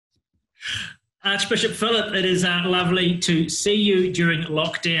Archbishop Philip, it is lovely to see you during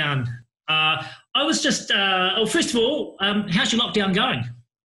lockdown. I was just, first of all, how's your lockdown going?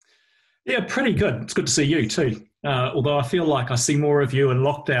 Yeah, pretty good. It's good to see you too. Although I feel like I see more of you in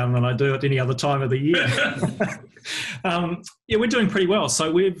lockdown than I do at any other time of the year. Yeah, we're doing pretty well.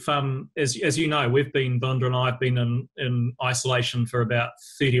 So we've, as you know, Belinda and I have been in isolation for about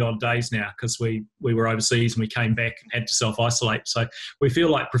 30 odd days now because we were overseas and we came back and had to self-isolate. So we feel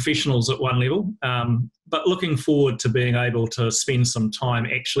like professionals at one level, but looking forward to being able to spend some time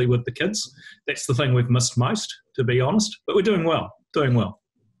actually with the kids. That's the thing we've missed most, to be honest. But we're doing well.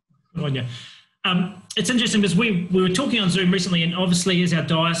 It's interesting because we were talking on Zoom recently, and obviously as our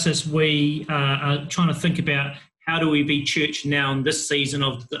diocese we are trying to think about how do we be church now in this season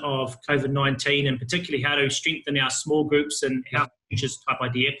of COVID-19, and particularly how to strengthen our small groups and our churches type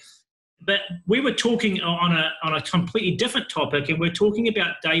idea. But we were talking on a completely different topic, and we're talking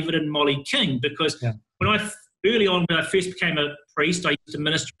about David and Molly King, because early on when I first became a priest, I used to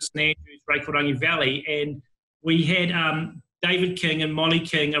minister at St Andrews, Reikorangi Valley, and we had David King and Molly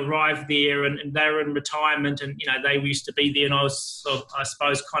King arrived there, and they were in retirement, and they used to be there, and I was I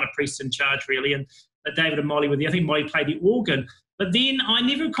suppose kind of priest in charge really, and David and Molly were there. I think Molly played the organ, but then I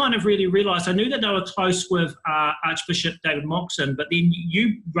never kind of really realised. I knew that they were close with Archbishop David Moxon, but then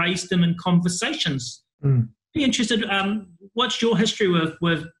you raised them in conversations. Be interested. What's your history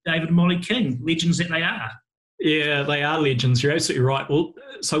with David and Molly King, legends that they are? Yeah, they are legends. You're absolutely right. Well,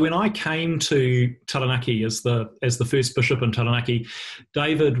 so when I came to Taranaki as the first bishop in Taranaki,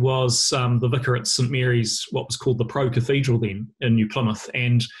 David was the vicar at St Mary's, what was called the Pro Cathedral then in New Plymouth,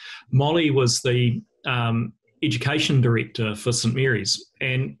 and Molly was the education director for St Mary's.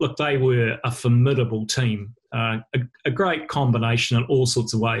 And look, they were a formidable team, a great combination in all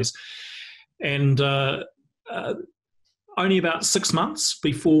sorts of ways. And only about 6 months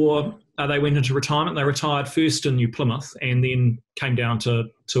before they went into retirement. They retired first in New Plymouth and then came down to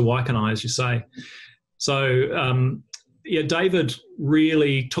Waikanae, as you say. So, David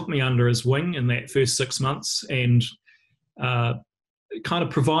really took me under his wing in that first 6 months and kind of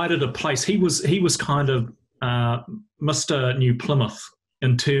provided a place. He was kind of Mr. New Plymouth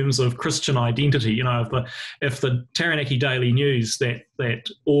in terms of Christian identity. If the Taranaki Daily News, that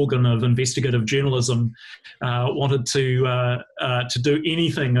organ of investigative journalism, wanted to do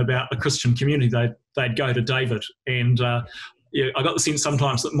anything about the Christian community, they'd go to David. And I got the sense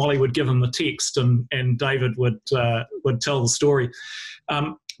sometimes that Molly would give him the text, and David would tell the story.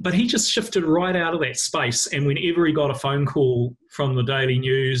 But he just shifted right out of that space, and whenever he got a phone call from the Daily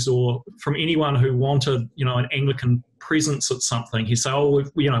News or from anyone who wanted, an Anglican presence at something, he'd say, "Oh,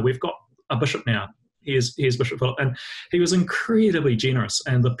 we've got a bishop now. Here's Bishop Philip," and he was incredibly generous.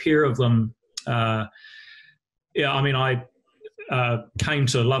 And the pair of them, I came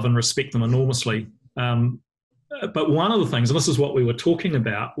to love and respect them enormously. But one of the things, and this is what we were talking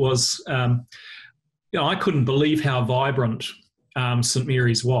about, was I couldn't believe how vibrant St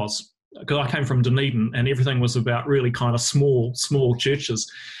Mary's was, because I came from Dunedin and everything was about really kind of small churches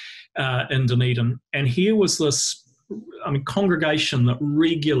in Dunedin. And here was this, congregation that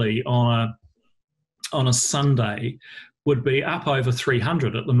regularly on a Sunday would be up over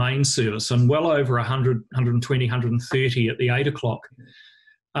 300 at the main service and well over 100, 120, 130 at the 8 o'clock.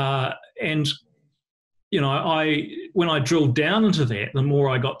 And when I drilled down into that, the more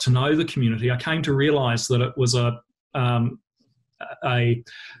I got to know the community, I came to realise that it was a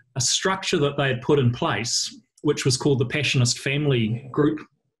structure that they had put in place, which was called the Passionist Family Group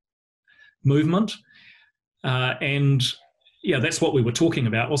movement. And that's what we were talking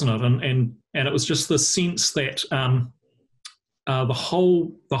about, wasn't it? And it was just the sense that the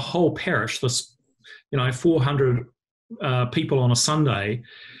whole parish, this 400 people on a Sunday,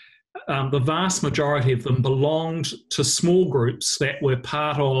 the vast majority of them belonged to small groups that were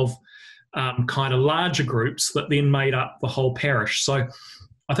part of kind of larger groups that then made up the whole parish. So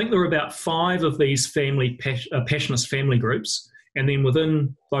I think there were about 5 of these Passionist family groups, and then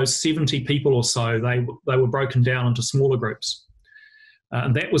within those 70 people or so, they were broken down into smaller groups,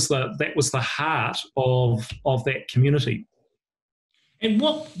 and that was the heart of that community. And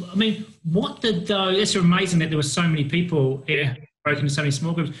what did those? It's amazing that there were so many people broken into so many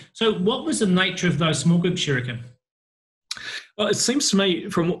small groups. So what was the nature of those small groups, you reckon? Well, it seems to me,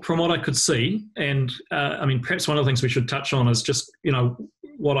 from what I could see, and perhaps one of the things we should touch on is just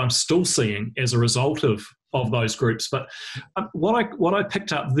what I'm still seeing as a result of those groups. But what I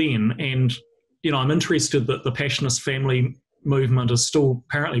picked up then, and I'm interested that the Passionist family movement is still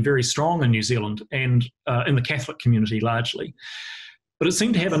apparently very strong in New Zealand and in the Catholic community largely. But it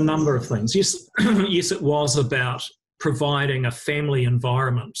seemed to have a number of things. Yes, it was about providing a family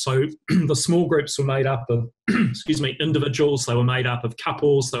environment. So the small groups were made up of, individuals, they were made up of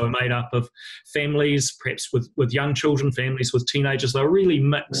couples, they were made up of families, perhaps with young children, families with teenagers. They were really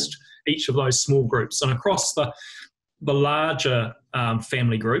mixed, each of those small groups. And across the larger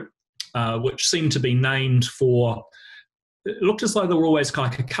family group, which seemed to be named for, it looked as though there were always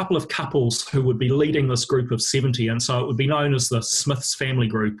like a couple of couples who would be leading this group of 70, and so it would be known as the Smith's family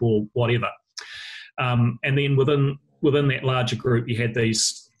group or whatever. And then within that larger group, you had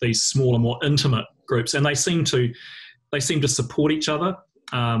these smaller, more intimate groups, and they seemed to support each other.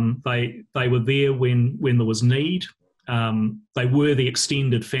 They were there when there was need. They were the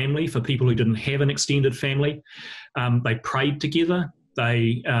extended family for people who didn't have an extended family. They prayed together.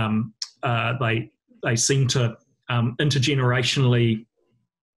 They seemed to intergenerationally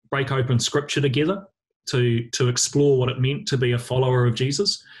break open scripture together to explore what it meant to be a follower of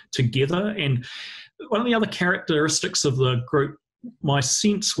Jesus together. And one of the other characteristics of the group, my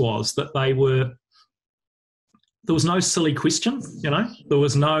sense was that there was no silly question, there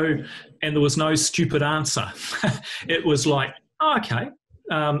was no stupid answer. It was like, oh, okay,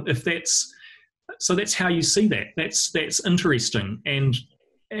 that's how you see that. That's interesting. And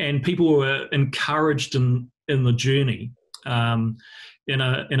people were encouraged in the journey in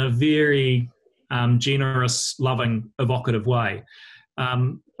a very generous, loving, evocative way.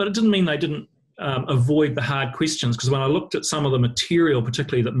 But it didn't mean they didn't avoid the hard questions, because when I looked at some of the material,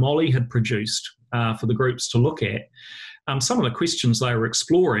 particularly that Molly had produced for the groups to look at, some of the questions they were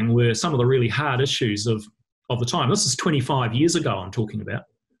exploring were some of the really hard issues of the time. This is 25 years ago I'm talking about.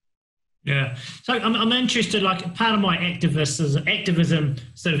 Yeah. So I'm interested, like part of my activism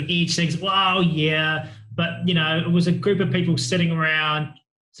sort of edge things, well, yeah, but, it was a group of people sitting around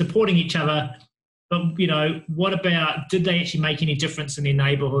supporting each other. But, what about, did they actually make any difference in their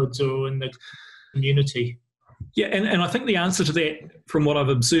neighbourhoods or in the community? Yeah, and I think the answer to that, from what I've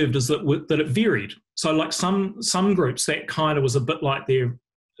observed, is that it varied. So like some groups, that kind of was a bit like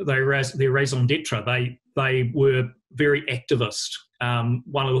their raison d'etre. They were very activist.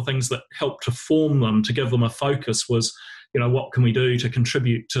 One of the things that helped to form them, to give them a focus, was, what can we do to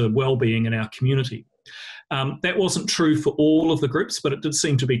contribute to well-being in our community? That wasn't true for all of the groups, but it did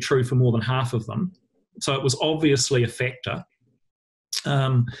seem to be true for more than half of them. So it was obviously a factor.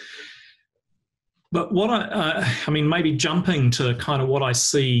 But what maybe jumping to kind of what I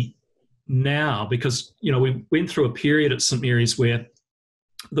see now, because, we went through a period at St Mary's where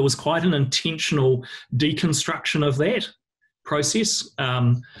there was quite an intentional deconstruction of that process,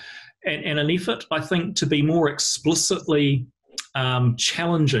 and an effort, I think, to be more explicitly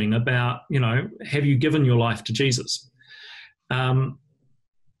challenging about, have you given your life to Jesus? And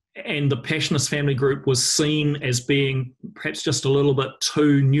the Passionist Family Group was seen as being perhaps just a little bit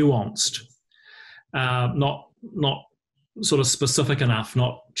too nuanced, not sort of specific enough,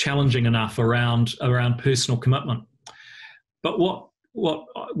 not challenging enough around personal commitment. But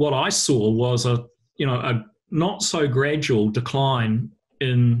what I saw was a not so gradual decline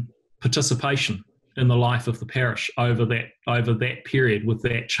in participation in the life of the parish over that period with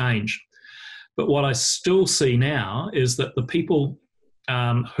that change. But what I still see now is that the people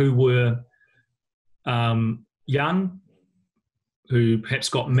who were young, who perhaps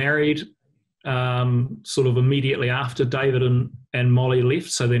got married sort of immediately after David and Molly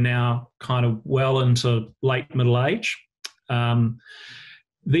left, so they're now kind of well into late middle age,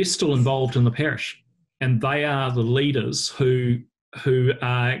 they're still involved in the parish, and they are the leaders who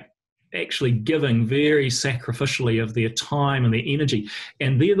are actually giving very sacrificially of their time and their energy,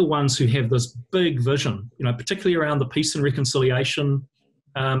 and they're the ones who have this big vision, particularly around the peace and reconciliation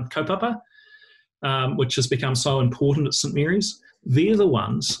kaupapa, which has become so important at St Mary's. They're the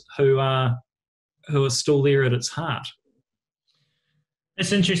ones who are still there at its heart.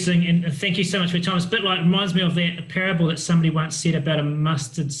 That's interesting, and thank you so much for your time. It's a bit like, reminds me of that parable that somebody once said about a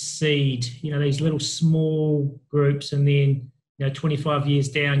mustard seed, these little small groups, and then 25 years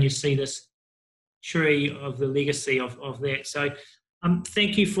down, you see this tree of the legacy of that. So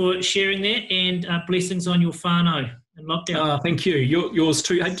thank you for sharing that, and blessings on your whānau and lockdown. Thank you. Yours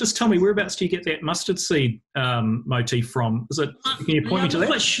too. Hey, just tell me, whereabouts do you get that mustard seed motif from? Is it? Can you point me to that? I'm not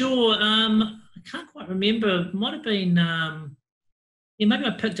quite sure. I can't quite remember. It might have been, maybe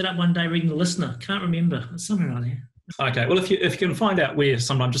I picked it up one day reading The Listener. Can't remember. It's somewhere around there. Okay. Well, if you can find out where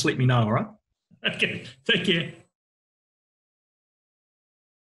sometime, just let me know, all right? Okay. Thank you.